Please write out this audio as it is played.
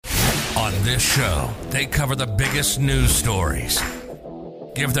On this show, they cover the biggest news stories,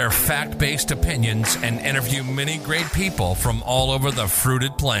 give their fact-based opinions, and interview many great people from all over the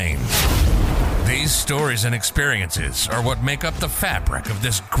fruited plains. These stories and experiences are what make up the fabric of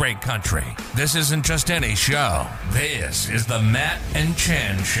this great country. This isn't just any show. This is the Matt and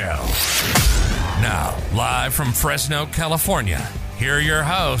Chan Show. Now, live from Fresno, California, here are your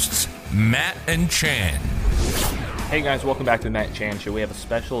hosts, Matt and Chan. Hey guys, welcome back to the Matt and Chan Show. We have a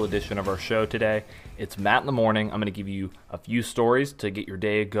special edition of our show today. It's Matt in the morning. I'm going to give you a few stories to get your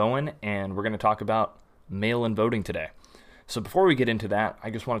day going, and we're going to talk about mail-in voting today. So before we get into that,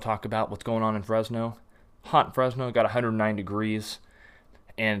 I just want to talk about what's going on in Fresno. Hot in Fresno, got 109 degrees.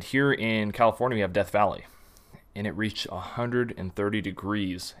 And here in California, we have Death Valley, and it reached 130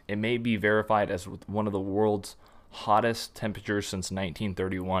 degrees. It may be verified as one of the world's hottest temperatures since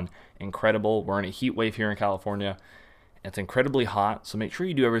 1931. Incredible. We're in a heat wave here in California. It's incredibly hot, so make sure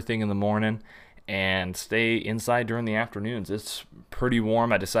you do everything in the morning and stay inside during the afternoons. It's pretty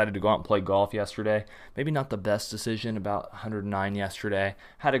warm. I decided to go out and play golf yesterday. Maybe not the best decision, about 109 yesterday.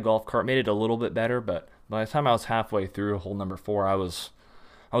 Had a golf cart, made it a little bit better, but by the time I was halfway through hole number 4, I was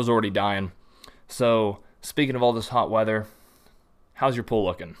already dying. So, speaking of all this hot weather, how's your pool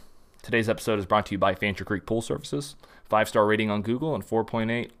looking? Today's episode is brought to you by Fancher Creek Pool Services. 5-star rating on Google and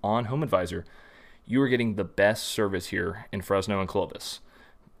 4.8 on HomeAdvisor. You are getting the best service here in Fresno and Clovis.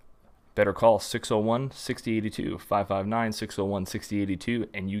 Better call 601-6082, 559-601-6082,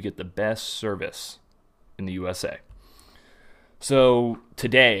 and you get the best service in the USA. So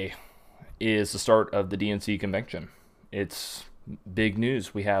today is the start of the DNC convention. It's big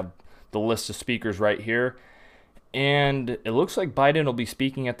news. We have the list of speakers right here, and it looks like Biden will be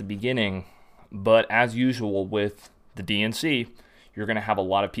speaking at the beginning, but as usual with the DNC, you're going to have a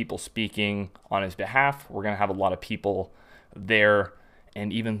lot of people speaking on his behalf. We're going to have a lot of people there,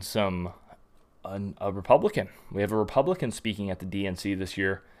 and even a Republican. We have a Republican speaking at the DNC this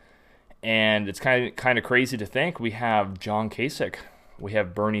year, and it's kind of crazy to think. We have John Kasich, we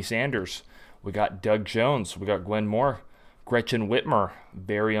have Bernie Sanders, we got Doug Jones, we got Gwen Moore, Gretchen Whitmer,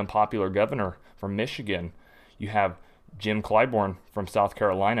 very unpopular governor from Michigan. You have Jim Clyburn from South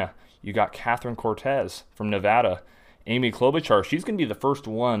Carolina. You got Catherine Cortez from Nevada. Amy Klobuchar, she's going to be the first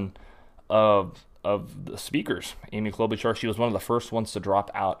one of the speakers. Amy Klobuchar, she was one of the first ones to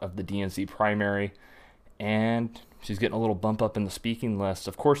drop out of the DNC primary, and she's getting a little bump up in the speaking list.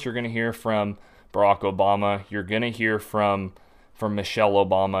 Of course, you're going to hear from Barack Obama. You're going to hear from Michelle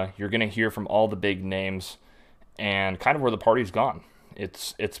Obama. You're going to hear from all the big names, and kind of where the party's gone.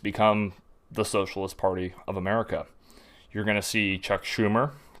 It's become the Socialist Party of America. You're going to see Chuck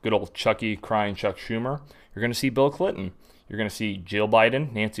Schumer, good old Chucky crying Chuck Schumer. You're going to see Bill Clinton. You're going to see Jill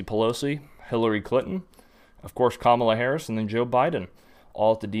Biden, Nancy Pelosi, Hillary Clinton, of course Kamala Harris, and then Joe Biden,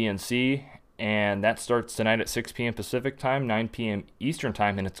 all at the DNC. And that starts tonight at 6 p.m. Pacific time, 9 p.m. Eastern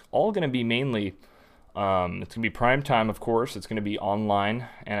time. And it's all going to be mainly, it's going to be prime time, of course. It's going to be online.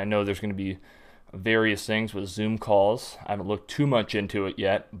 And I know there's going to be various things with Zoom calls. I haven't looked too much into it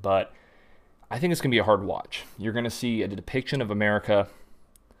yet, but I think it's going to be a hard watch. You're going to see a depiction of America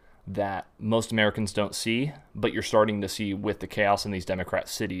that most Americans don't see, but you're starting to see with the chaos in these Democrat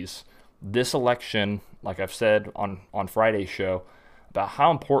cities. This election, like I've said on Friday's show, about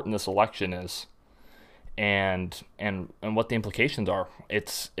how important this election is and what the implications are.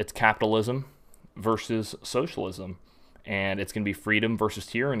 It's capitalism versus socialism, and it's going to be freedom versus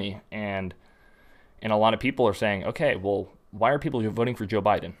tyranny. And a lot of people are saying, okay, well, why are people voting for Joe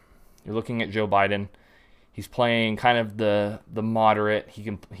Biden? You're looking at Joe Biden. He's playing kind of the moderate.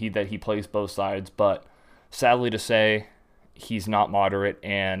 He plays both sides, but sadly to say, he's not moderate,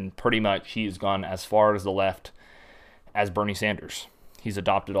 and pretty much he's gone as far as the left as Bernie Sanders. He's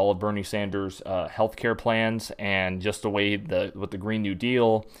adopted all of Bernie Sanders' healthcare plans, and just the way with the Green New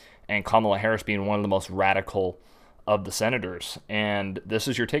Deal, and Kamala Harris being one of the most radical of the senators. And this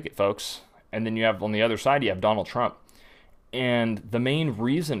is your ticket, folks. And then you have on the other side, you have Donald Trump. And the main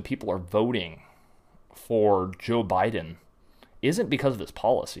reason people are voting for Joe Biden isn't because of his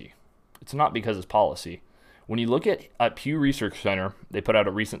policy. It's not because of his policy. When you look at Pew Research Center, they put out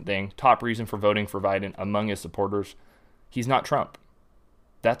a recent thing, top reason for voting for Biden among his supporters, he's not Trump.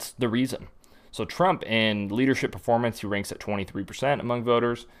 That's the reason. So Trump in leadership performance, he ranks at 23% among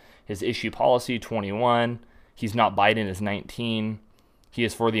voters. His issue policy, 21. He's not Biden, is 19. He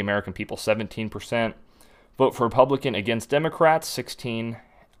is for the American people, 17%. Vote for Republican against Democrats, 16.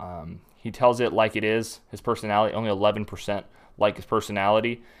 He tells it like it is. His personality, only 11% like his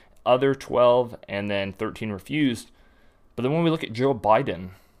personality. Other 12, and then 13 refused. But then when we look at Joe Biden,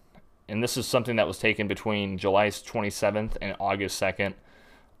 and this is something that was taken between July 27th and August 2nd,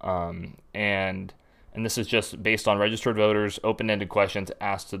 And this is just based on registered voters, open-ended questions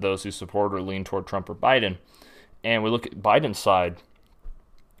asked to those who support or lean toward Trump or Biden. And we look at Biden's side,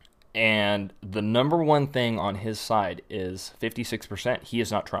 and the number one thing on his side is 56%. He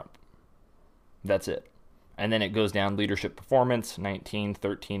is not Trump. That's it. And then it goes down leadership performance, 19,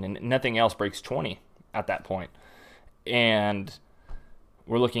 13, and nothing else breaks 20 at that point. And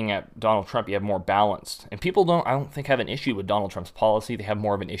we're looking at Donald Trump. You have more balanced. And people I don't think, have an issue with Donald Trump's policy. They have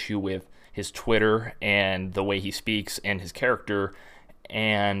more of an issue with his Twitter and the way he speaks and his character.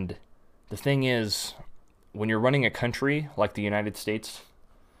 And the thing is, when you're running a country like the United States,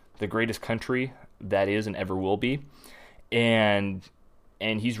 the greatest country that is and ever will be, and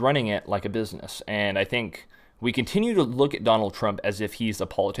he's running it like a business. And I think we continue to look at Donald Trump as if he's a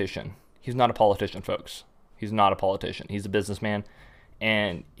politician. He's not a politician, folks. He's not a politician. He's a businessman,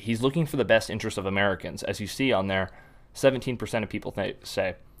 and he's looking for the best interest of Americans. As you see on there, 17% of people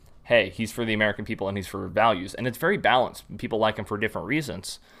say, hey, he's for the American people and he's for values. And it's very balanced. People like him for different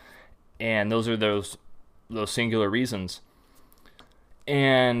reasons. And those are those singular reasons.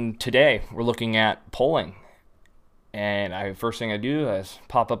 And today we're looking at polling. And first thing I do is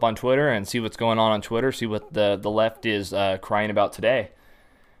pop up on Twitter and see what's going on Twitter, see what the left is crying about today.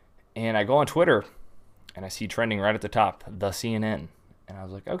 And I go on Twitter and I see trending right at the top, the CNN. And I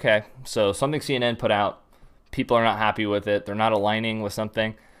was like, okay, so something CNN put out, people are not happy with it. They're not aligning with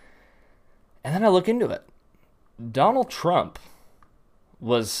something. And then I look into it. Donald Trump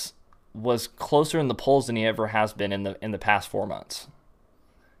was closer in the polls than he ever has been in the past 4 months.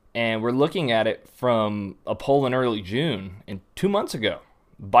 And we're looking at it from a poll in early June, and 2 months ago,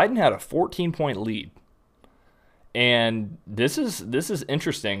 Biden had a 14-point lead. And this is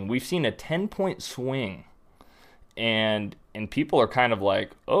interesting. We've seen a 10-point swing, and people are kind of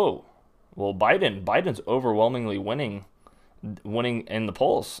like, oh, well, Biden's overwhelmingly winning in the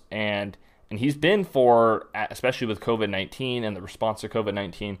polls, and he's been for, especially with COVID-19 and the response to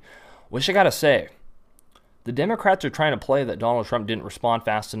COVID-19, which I gotta say, the Democrats are trying to play that Donald Trump didn't respond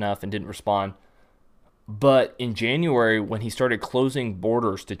fast enough and didn't respond. But in January, when he started closing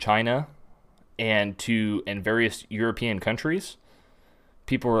borders to China and various European countries,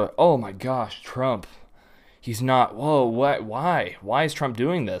 people were, oh my gosh, Trump, he's not, whoa, what, why? Why is Trump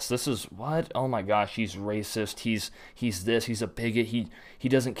doing this? This is, what? Oh my gosh, he's racist, he's this, he's a bigot, he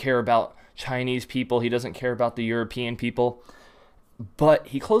doesn't care about Chinese people, he doesn't care about the European people. But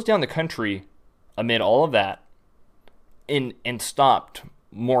he closed down the country amid all of that and stopped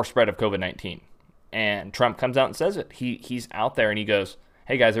more spread of COVID-19. And Trump comes out and says it. He's out there and he goes,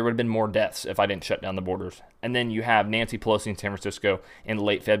 hey guys, there would have been more deaths if I didn't shut down the borders. And then you have Nancy Pelosi in San Francisco in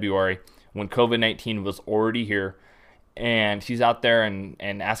late February when COVID-19 was already here. And she's out there and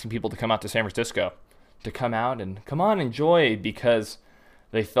asking people to come out to San Francisco, to come out and come on, enjoy, because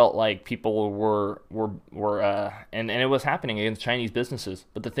they felt like people were and it was happening against Chinese businesses.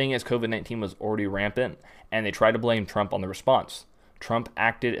 But the thing is, COVID-19 was already rampant, and they tried to blame Trump on the response. Trump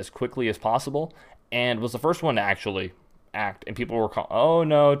acted as quickly as possible and was the first one to actually act. And people were calling, oh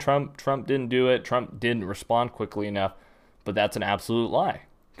no, Trump didn't do it. Trump didn't respond quickly enough. But that's an absolute lie,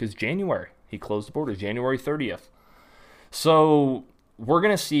 because January, he closed the borders, January 30th. So we're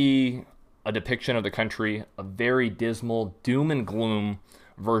going to see a depiction of the country, a very dismal, doom and gloom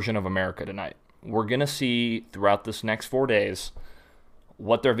version of America tonight. We're going to see throughout this next 4 days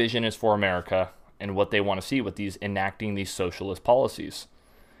what their vision is for America and what they want to see with enacting these socialist policies.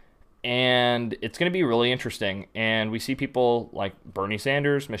 And it's going to be really interesting. And we see people like Bernie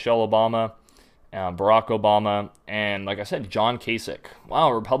Sanders, Michelle Obama, Barack Obama, and like I said, John Kasich.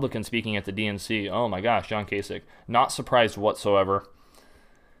 Wow, Republican speaking at the DNC. Oh my gosh, John Kasich. Not surprised whatsoever.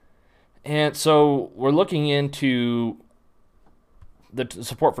 And so we're looking into the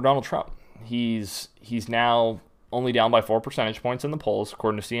support for Donald Trump. He's now only down by 4 percentage points in the polls,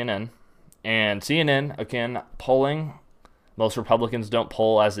 according to CNN. And CNN, again, polling, most Republicans don't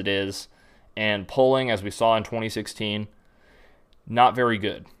poll as it is. And polling, as we saw in 2016, not very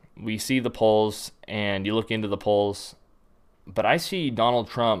good. We see the polls, and you look into the polls, but I see Donald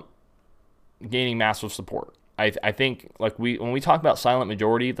Trump gaining massive support. I think, like, when we talk about silent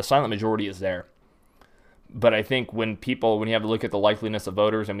majority, the silent majority is there. But I think when you have to look at the likeliness of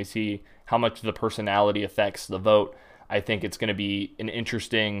voters and we see how much the personality affects the vote, I think it's going to be an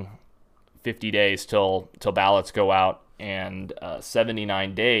interesting 50 days till ballots go out, and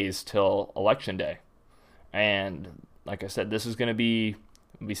 79 days till election day. And like I said, this is going to be,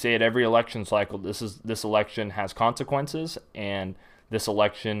 we say it every election cycle, this election has consequences, and this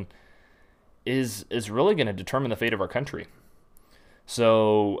election is really going to determine the fate of our country.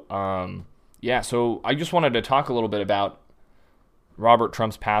 So, so I just wanted to talk a little bit about Robert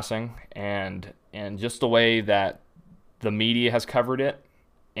Trump's passing, and just the way that the media has covered it,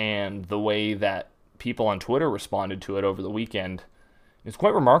 and the way that people on Twitter responded to it over the weekend is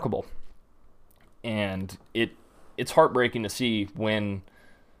quite remarkable. And it's heartbreaking to see when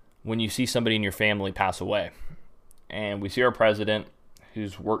you see somebody in your family pass away. And we see our president,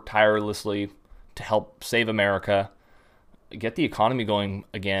 who's worked tirelessly to help save America, get the economy going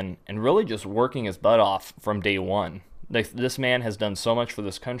again, and really just working his butt off from day one. This man has done so much for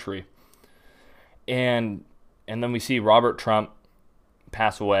this country. And then we see Robert Trump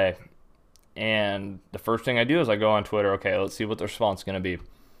pass away. And the first thing I do is I go on Twitter, okay, let's see what the response is going to be.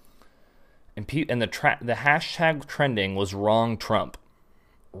 And the hashtag trending was wrong Trump.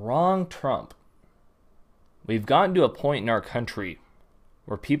 Wrong Trump. We've gotten to a point in our country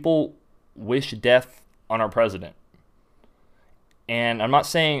where people wish death on our president. And I'm not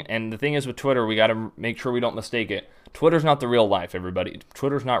saying, and the thing is with Twitter, we got to make sure we don't mistake it. Twitter's not the real life, everybody.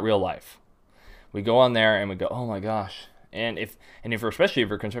 Twitter's not real life. We go on there and we go, oh my gosh. And if especially if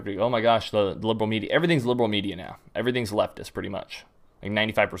you're conservative, oh my gosh, the liberal media, everything's liberal media now. Everything's leftist pretty much. Like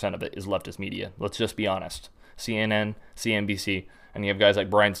 95% of it is leftist media. Let's just be honest. CNN, CNBC, and you have guys like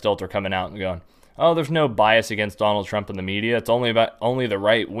Brian Stelter coming out and going, oh, there's no bias against Donald Trump in the media. It's only the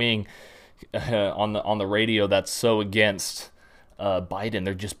right wing on the radio that's so against Biden.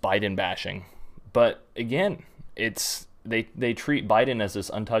 They're just Biden bashing. But again, they treat Biden as this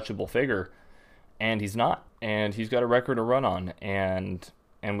untouchable figure, and he's not. And he's got a record to run on, and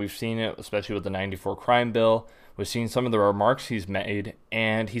we've seen it, especially with the 94 crime bill. We've seen some of the remarks he's made,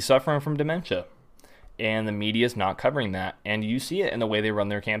 and he's suffering from dementia. And the media is not covering that. And you see it in the way they run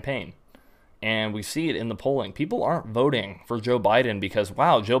their campaign. And we see it in the polling. People aren't voting for Joe Biden because,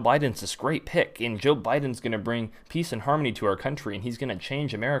 wow, Joe Biden's this great pick, and Joe Biden's going to bring peace and harmony to our country, and he's going to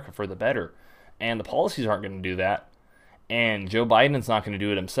change America for the better. And the policies aren't going to do that. And Joe Biden's not going to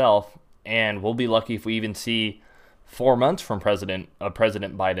do it himself. And we'll be lucky if we even see 4 months from President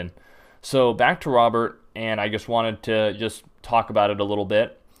Biden. So back to Robert, and I just wanted to just talk about it a little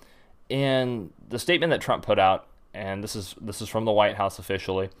bit. And the statement that Trump put out, and this is from the White House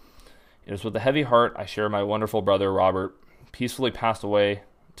officially, it is with a heavy heart I share my wonderful brother Robert peacefully passed away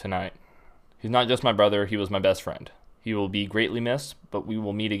tonight. He's not just my brother, he was my best friend. He will be greatly missed, but we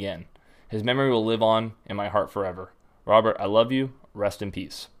will meet again. His memory will live on in my heart forever. Robert, I love you. Rest in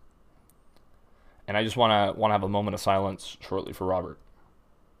peace. And I just want to have a moment of silence shortly for Robert.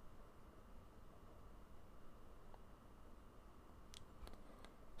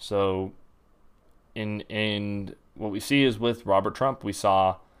 So, in what we see is with Robert Trump, we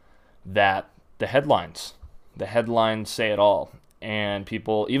saw that the headlines say it all. And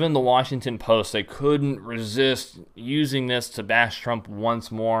people, even the Washington Post, they couldn't resist using this to bash Trump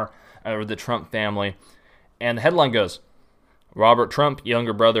once more, or the Trump family. And the headline goes, Robert Trump,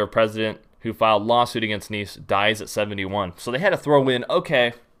 younger brother of President who filed lawsuit against niece, dies at 71. So they had to throw in,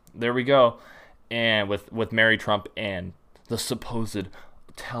 okay, there we go. And with Mary Trump and the supposed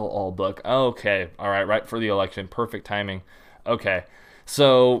tell-all book. Okay, all right for the election. Perfect timing. Okay,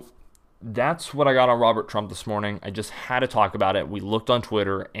 so that's what I got on Robert Trump this morning. I just had to talk about it. We looked on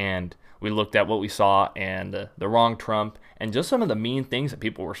Twitter, and we looked at what we saw, and the wrong Trump, and just some of the mean things that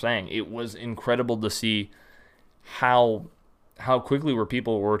people were saying. It was incredible to see how quickly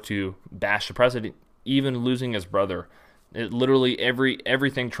people were to bash the president, even losing his brother. It literally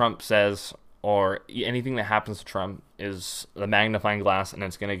everything Trump says or anything that happens to Trump is a magnifying glass, and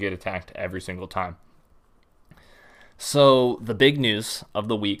it's going to get attacked every single time. So the big news of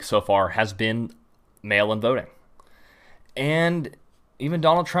the week so far has been mail-in voting. And even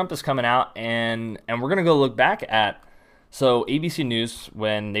Donald Trump is coming out, and we're going to go look back at, so ABC News,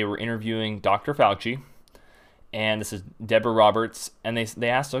 when they were interviewing Dr. Fauci, and this is Deborah Roberts, and they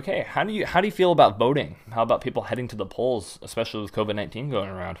asked, okay, how do you feel about voting? How about people heading to the polls, especially with COVID-19 going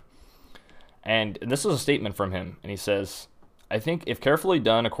around? And this is a statement from him, and he says, I think if carefully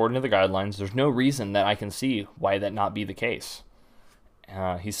done according to the guidelines, there's no reason that I can see why that not be the case.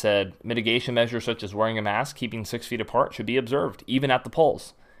 He said, mitigation measures such as wearing a mask, keeping 6 feet apart should be observed, even at the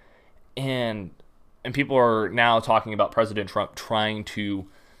polls. And people are now talking about President Trump trying to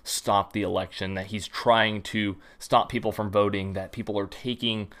stop the election, that he's trying to stop people from voting, that people are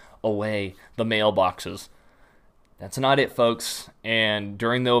taking away the mailboxes. That's not it, folks. And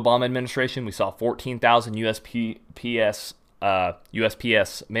during the Obama administration, we saw 14,000 USPS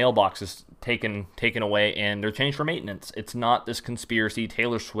mailboxes taken away, and they're changed for maintenance. It's not this conspiracy.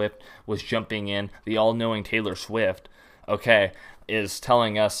 Taylor Swift was jumping in. The all-knowing Taylor Swift, is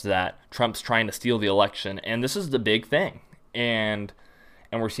telling us that Trump's trying to steal the election, and this is the big thing. And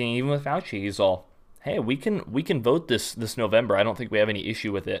we're seeing even with Fauci, he's all, hey, we can vote this November. I don't think we have any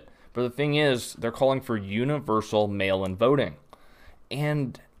issue with it. But the thing is, they're calling for universal mail-in voting.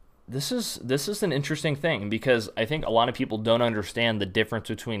 And this is an interesting thing because I think a lot of people don't understand the difference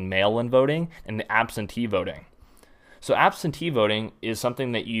between mail-in voting and absentee voting. So absentee voting is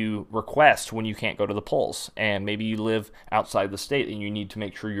something that you request when you can't go to the polls, and maybe you live outside the state and you need to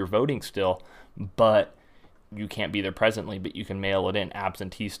make sure you're voting still, but you can't be there presently, but you can mail it in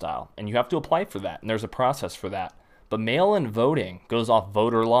absentee style, and you have to apply for that, and there's a process for that. But mail-in voting goes off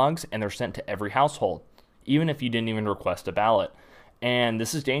voter logs, and they're sent to every household, even if you didn't even request a ballot. And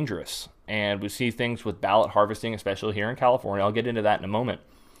this is dangerous, and we see things with ballot harvesting, especially here in California. I'll get into that in a moment.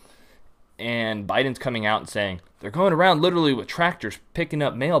 And Biden's coming out and saying they're going around literally with tractors picking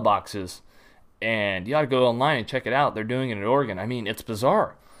up mailboxes, and you ought to go online and check it out. They're doing it in Oregon. I mean, it's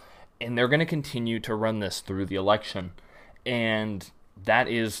bizarre. And they're going to continue to run this through the election. And that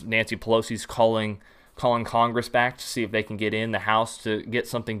is Nancy Pelosi's calling Congress back to see if they can get in the House to get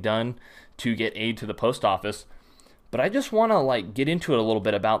something done to get aid to the post office. But I just want to get into it a little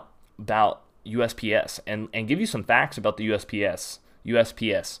bit about USPS and give you some facts about the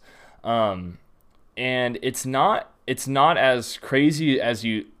USPS. And it's not as crazy as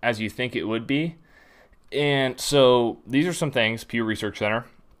you think it would be. And so these are some things, Pew Research Center.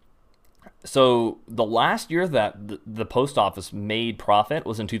 So the last year that the post office made profit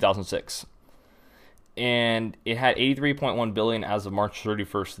was in 2006. And it had $83.1 billion as of March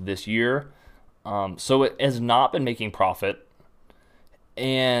 31st this year. So it has not been making profit.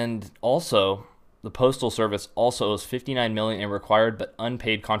 And also, the Postal Service also owes $59 million in required but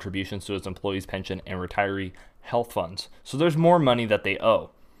unpaid contributions to its employees' pension and retiree health funds. So there's more money that they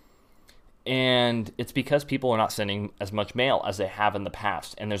owe. And it's because people are not sending as much mail as they have in the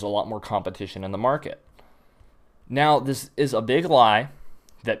past, and there's a lot more competition in the market. Now, this is a big lie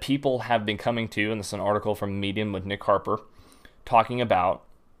that people have been coming to, and this is an article from Medium with Nick Harper, talking about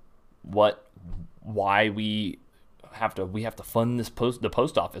why we have to fund the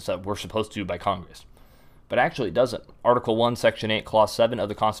post office that we're supposed to by Congress. But actually it doesn't. Article 1, Section 8, Clause 7 of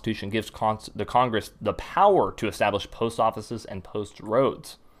the Constitution gives the Congress the power to establish post offices and post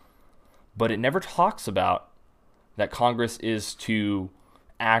roads. But it never talks about that Congress is to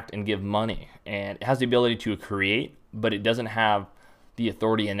act and give money. And it has the ability to create, but it doesn't have the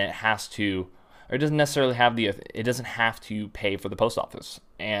authority, and it doesn't have to pay for the post office.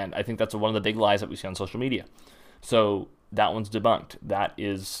 And I think that's one of the big lies that we see on social media. So that one's debunked.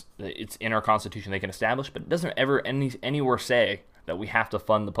 It's in our Constitution they can establish, but it doesn't ever anywhere say that we have to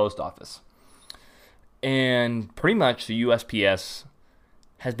fund the post office. And pretty much the USPS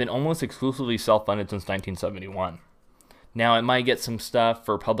has been almost exclusively self-funded since 1971. Now, it might get some stuff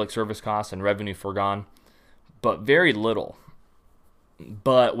for public service costs and revenue foregone, but very little.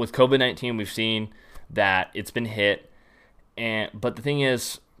 But with COVID-19, we've seen that it's been hit. But the thing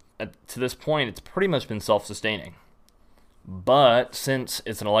is, to this point, it's pretty much been self-sustaining. But since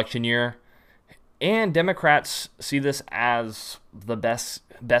it's an election year, and Democrats see this as the best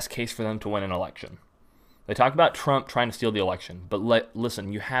case for them to win an election. They talk about Trump trying to steal the election, but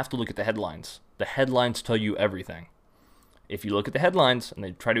listen, you have to look at the headlines. The headlines tell you everything. If you look at the headlines and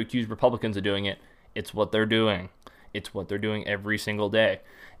they try to accuse Republicans of doing it, it's what they're doing. It's what they're doing every single day.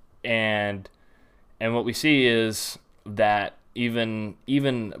 And what we see is that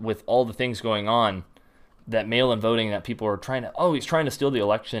even with all the things going on, that mail-in voting, that people are he's trying to steal the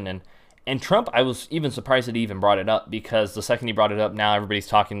election. And Trump, I was even surprised that he even brought it up, because the second he brought it up, now everybody's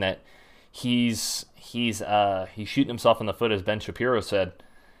talking that he's shooting himself in the foot, as Ben Shapiro said,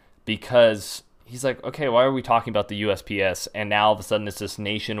 because he's like, okay, why are we talking about the USPS? And now all of a sudden it's this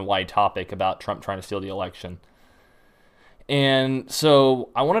nationwide topic about Trump trying to steal the election. And so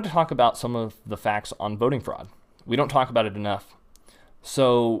I wanted to talk about some of the facts on voting fraud. We don't talk about it enough.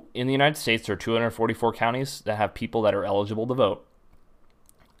 So in the United States, there are 244 counties that have people that are eligible to vote.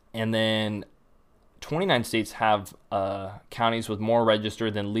 And then 29 states have counties with more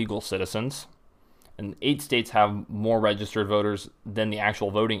registered than legal citizens. And 8 states have more registered voters than the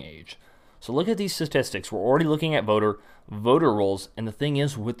actual voting age. So look at these statistics. We're already looking at voter rolls. And the thing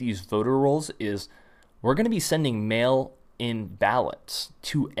is with these voter rolls is we're going to be sending mail-in ballots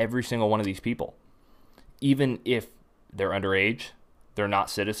to every single one of these people. Even if they're underage, they're not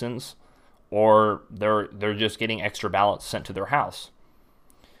citizens, or they're just getting extra ballots sent to their house.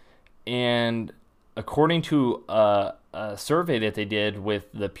 And according to a survey that they did with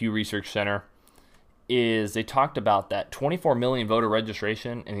the Pew Research Center, is they talked about that 24 million voter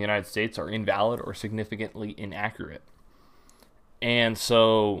registration in the United States are invalid or significantly inaccurate. And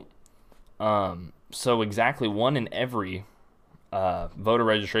so exactly 1 in every voter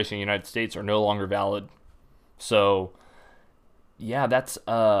registration in the United States are no longer valid. So, yeah, that's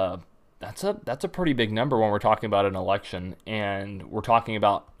a pretty big number when we're talking about an election, and we're talking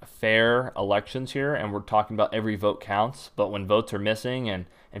about fair elections here, and we're talking about every vote counts. But when votes are missing and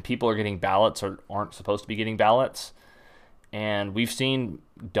people are getting ballots or aren't supposed to be getting ballots, and we've seen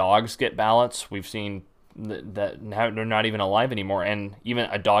dogs get ballots, we've seen that now they're not even alive anymore, and even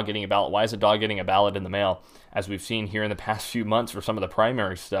a dog getting a ballot. Why is a dog getting a ballot in the mail, as we've seen here in the past few months for some of the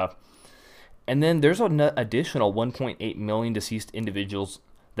primary stuff? And then there's an additional 1.8 million deceased individuals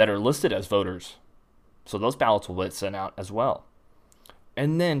that are listed as voters. So those ballots will get sent out as well.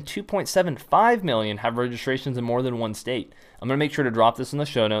 And then 2.75 million have registrations in more than one state. I'm going to make sure to drop this in the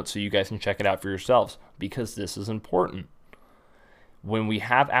show notes so you guys can check it out for yourselves, because this is important. When we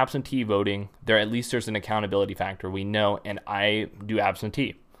have absentee voting, there's an accountability factor. We know, and I do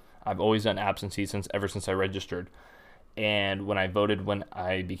absentee. I've always done absentee ever since I registered. And when I voted when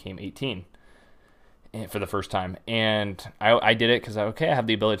I became 18 for the first time. And I did it because I have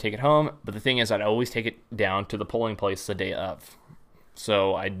the ability to take it home. But the thing is, I'd always take it down to the polling place the day of.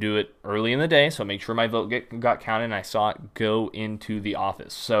 So I do it early in the day, so I make sure my vote got counted and I saw it go into the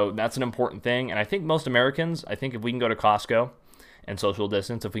office. So that's an important thing. And I think most Americans, if we can go to Costco and social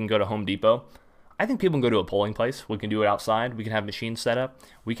distance, if we can go to Home Depot, I think people can go to a polling place. We can do it outside. We can have machines set up.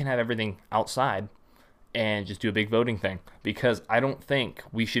 We can have everything outside and just do a big voting thing, because I don't think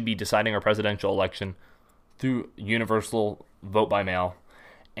we should be deciding our presidential election through universal vote by mail.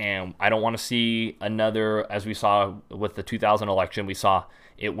 And I don't want to see another, as we saw with the 2000 election, we saw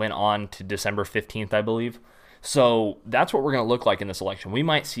it went on to December 15th, I believe. So that's what we're going to look like in this election. We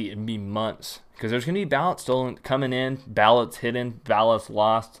might see it be months, because there's going to be ballots stolen, coming in, ballots hidden, ballots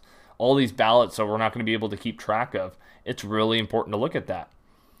lost, all these ballots, so we're not going to be able to keep track of. It's really important to look at that.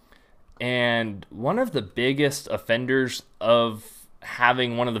 And one of the biggest offenders of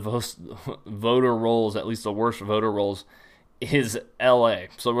having one of the most voter rolls, at least the worst voter rolls, is LA.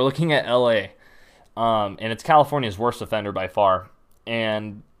 So we're looking at LA, and it's California's worst offender by far.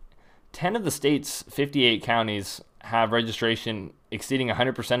 And 10 of the state's 58 counties have registration exceeding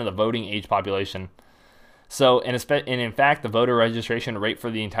 100% of the voting age population. So, and in fact, the voter registration rate for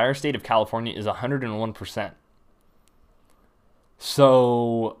the entire state of California is 101%.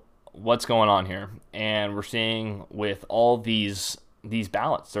 So, what's going on here? And we're seeing with all these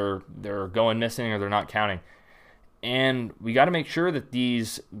ballots, they're going missing or they're not counting. And we got to make sure that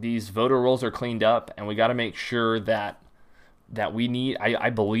these voter rolls are cleaned up, and we got to make sure that we need, I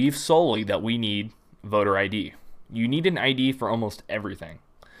believe solely that we need voter ID. You need an ID for almost everything,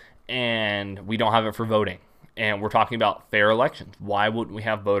 and we don't have it for voting. And we're talking about fair elections. Why wouldn't we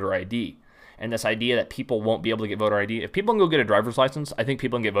have voter ID? And this idea that people won't be able to get voter ID. If people can go get a driver's license, I think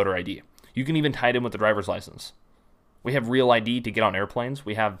people can get voter ID. You can even tie it in with the driver's license. We have real ID to get on airplanes.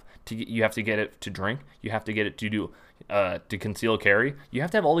 You have to get it to drink. You have to get it to do to conceal carry. You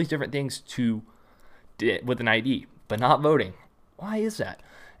have to have all these different things with an ID, but not voting. Why is that?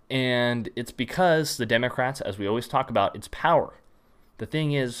 And it's because the Democrats, as we always talk about, it's power. The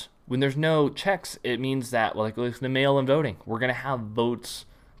thing is, when there's no checks, it means that, like the mail-in voting, we're going to have votes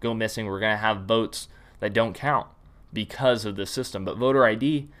go missing. We're going to have votes that don't count because of this system. But voter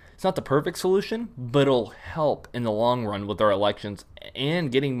ID, it's not the perfect solution, but it'll help in the long run with our elections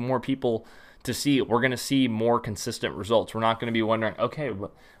and getting more people to see it. We're going to see more consistent results. We're not going to be wondering, okay,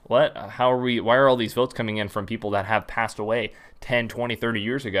 why are all these votes coming in from people that have passed away 10, 20, 30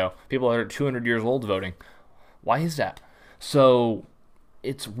 years ago? People that are 200 years old voting. Why is that? So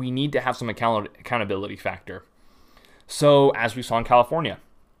we need to have some accountability factor. So as we saw in California,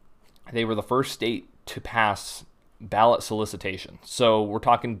 they were the first state to pass ballot solicitation. So we're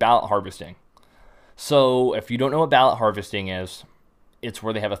talking ballot harvesting. So if you don't know what ballot harvesting is, it's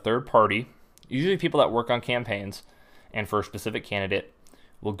where they have a third party, usually people that work on campaigns and for a specific candidate,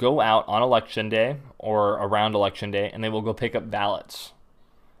 will go out on election day or around election day, and they will go pick up ballots.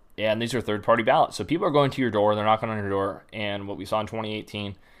 And these are third-party ballots. So people are going to your door, they're knocking on your door, and what we saw in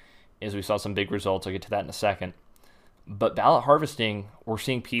 2018 is we saw some big results. I'll get to that in a second. But ballot harvesting, we're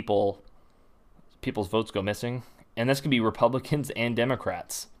seeing people's votes go missing, and this can be Republicans and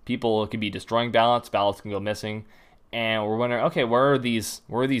Democrats. People could be destroying ballots can go missing, and we're wondering, okay, where are these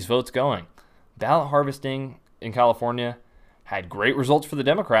votes going? Ballot harvesting in California had great results for the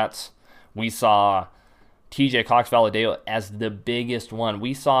Democrats. We saw TJ Cox Valadeo as the biggest one.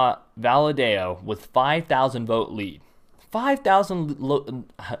 We saw Valadeo with 5,000 vote lead. 5,000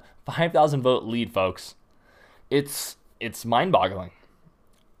 vote lead, folks. It's mind-boggling.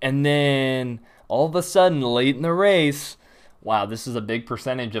 And then all of a sudden, late in the race, wow, this is a big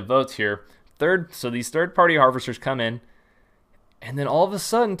percentage of votes here. So these third-party harvesters come in, And then all of a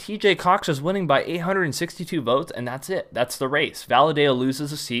sudden, TJ Cox is winning by 862 votes, and that's it. That's the race. Valadao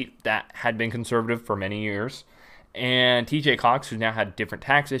loses a seat that had been conservative for many years. And TJ Cox, who's now had different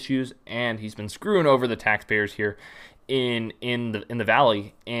tax issues, and he's been screwing over the taxpayers here in the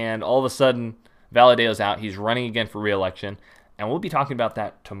Valley. And all of a sudden, Valadao's out. He's running again for re-election. And we'll be talking about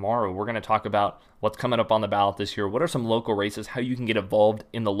that tomorrow. We're going to talk about what's coming up on the ballot this year. What are some local races, how you can get involved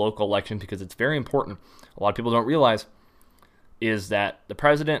in the local election, because it's very important. A lot of people don't realize is that the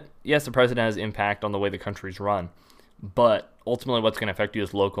president has impact on the way the country's run, but ultimately what's going to affect you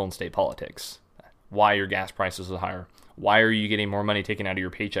is local and state politics. Why your gas prices are higher. Why are you getting more money taken out of your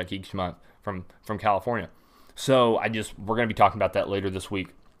paycheck each month from California? So we're going to be talking about that later this week.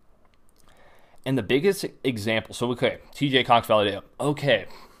 And the biggest example, TJ Cox Valadao. Okay,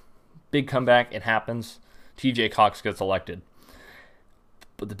 big comeback, it happens. TJ Cox gets elected.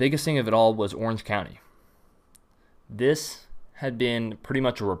 But the biggest thing of it all was Orange County. This had been pretty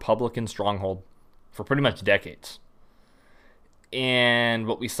much a Republican stronghold for pretty much decades. And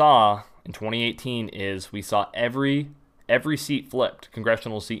what we saw in 2018 is we saw every seat flipped,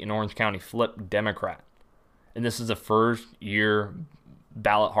 congressional seat in Orange County flipped Democrat. And this is the first year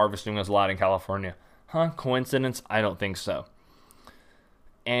ballot harvesting was allowed in California. Coincidence? I don't think so.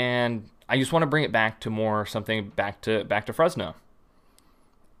 And I just want to bring it back to Fresno.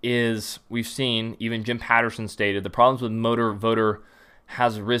 Is we've seen, even Jim Patterson stated, the problems with motor voter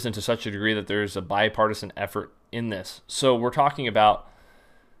has risen to such a degree that there's a bipartisan effort in this. So we're talking about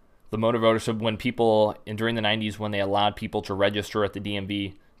the motor voter. So when people, during the 90s, when they allowed people to register at the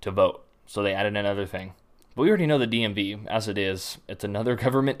DMV to vote, so they added another thing. But we already know the DMV, as it is, it's another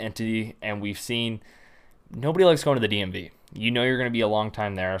government entity, and we've seen nobody likes going to the DMV. You know you're going to be a long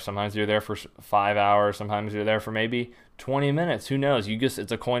time there. Sometimes you're there for 5 hours. Sometimes you're there for maybe 20 minutes. Who knows?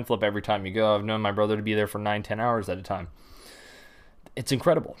 It's a coin flip every time you go. I've known my brother to be there for 9-10 hours at a time. It's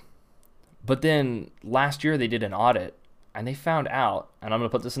incredible. But then last year they did an audit, and they found out, and I'm going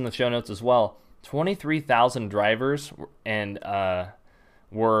to put this in the show notes as well, 23,000 drivers and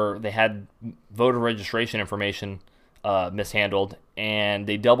they had voter registration information mishandled, and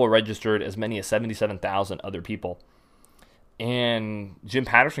they double registered as many as 77,000 other people. And Jim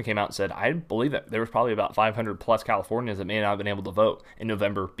Patterson came out and said, I believe that there was probably about 500 plus Californians that may not have been able to vote in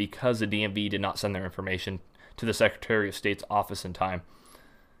November because the DMV did not send their information to the Secretary of State's office in time.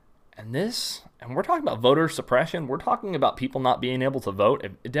 And we're talking about voter suppression. We're talking about people not being able to vote.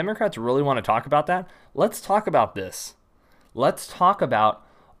 If Democrats really want to talk about that, let's talk about this. Let's talk about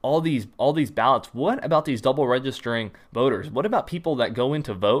all these ballots. What about these double registering voters? What about people that go in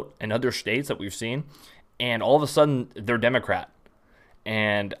to vote in other states that we've seen, and all of a sudden they're Democrat?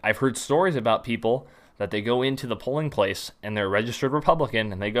 And I've heard stories about people that they go into the polling place and they're registered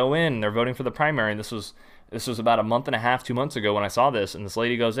Republican, and they go in and they're voting for the primary. And this was about a month and a half, 2 months ago when I saw this. And this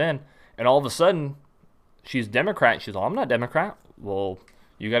lady goes in, and all of a sudden she's Democrat. She's, I'm not Democrat. Well,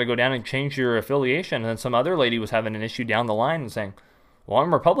 you got to go down and change your affiliation. And then some other lady was having an issue down the line and saying, well,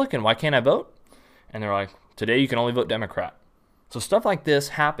 I'm Republican. Why can't I vote? And they're like, today you can only vote Democrat. So stuff like this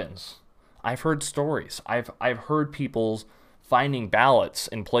happens. I've heard stories. I've heard people's finding ballots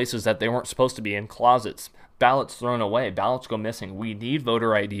in places that they weren't supposed to be, in closets, ballots thrown away, ballots go missing. We need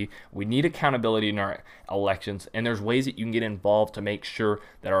voter ID. We need accountability in our elections. And there's ways that you can get involved to make sure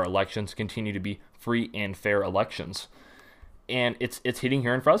that our elections continue to be free and fair elections. And it's hitting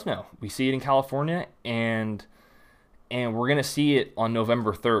here in Fresno. We see it in California, and we're going to see it on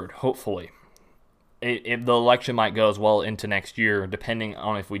November 3rd, hopefully. The election might go as well into next year, depending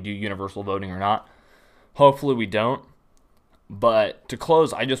on if we do universal voting or not. Hopefully we don't. But to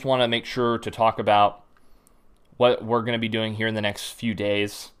close, I just want to make sure to talk about what we're going to be doing here in the next few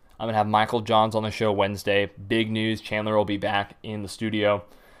days. I'm going to have Michael Johns on the show Wednesday. Big news. Chandler will be back in the studio.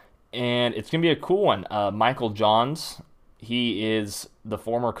 And it's going to be a cool one. Michael Johns, he is the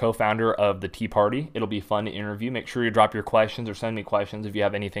former co-founder of the Tea Party. It'll be fun to interview. Make sure you drop your questions or send me questions if you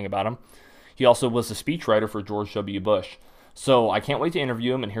have anything about him. He also was the speechwriter for George W. Bush. So I can't wait to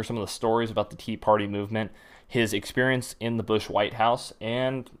interview him and hear some of the stories about the Tea Party movement, his experience in the Bush White House,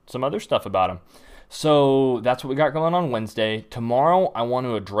 and some other stuff about him. So that's what we got going on Wednesday. Tomorrow, I want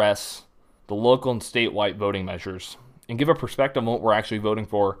to address the local and statewide voting measures and give a perspective on what we're actually voting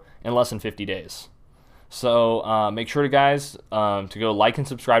for in less than 50 days. So make sure to, guys, to go like and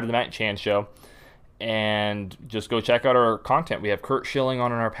subscribe to the Matt Chan Show. And just go check out our content. We have Kurt Schilling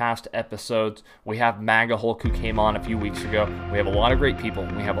on in our past episodes. We have MAGA Hulk, who came on a few weeks ago. We have a lot of great people.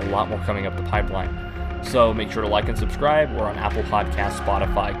 We have a lot more coming up the pipeline. So make sure to like and subscribe. We're on Apple Podcasts,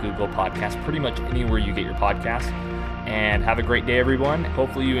 Spotify, Google Podcasts, pretty much anywhere you get your podcasts. And have a great day, everyone.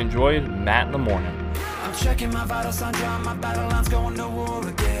 Hopefully you enjoyed Matt in the Morning. I'm checking my vital sign, drawing my battle lines, going to war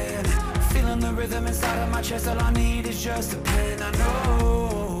again. Feeling the rhythm inside of my chest, all I need is just a pen. I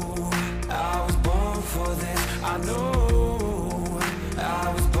know I was born for this. I know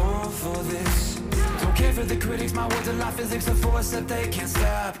I was born for this. Don't care for the critics, my words are like physics, a force that they can't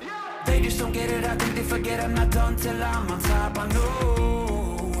stop. They just don't get it, I think they forget I'm not done till I'm on top. I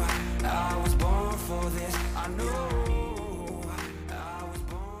know I was born for this. I know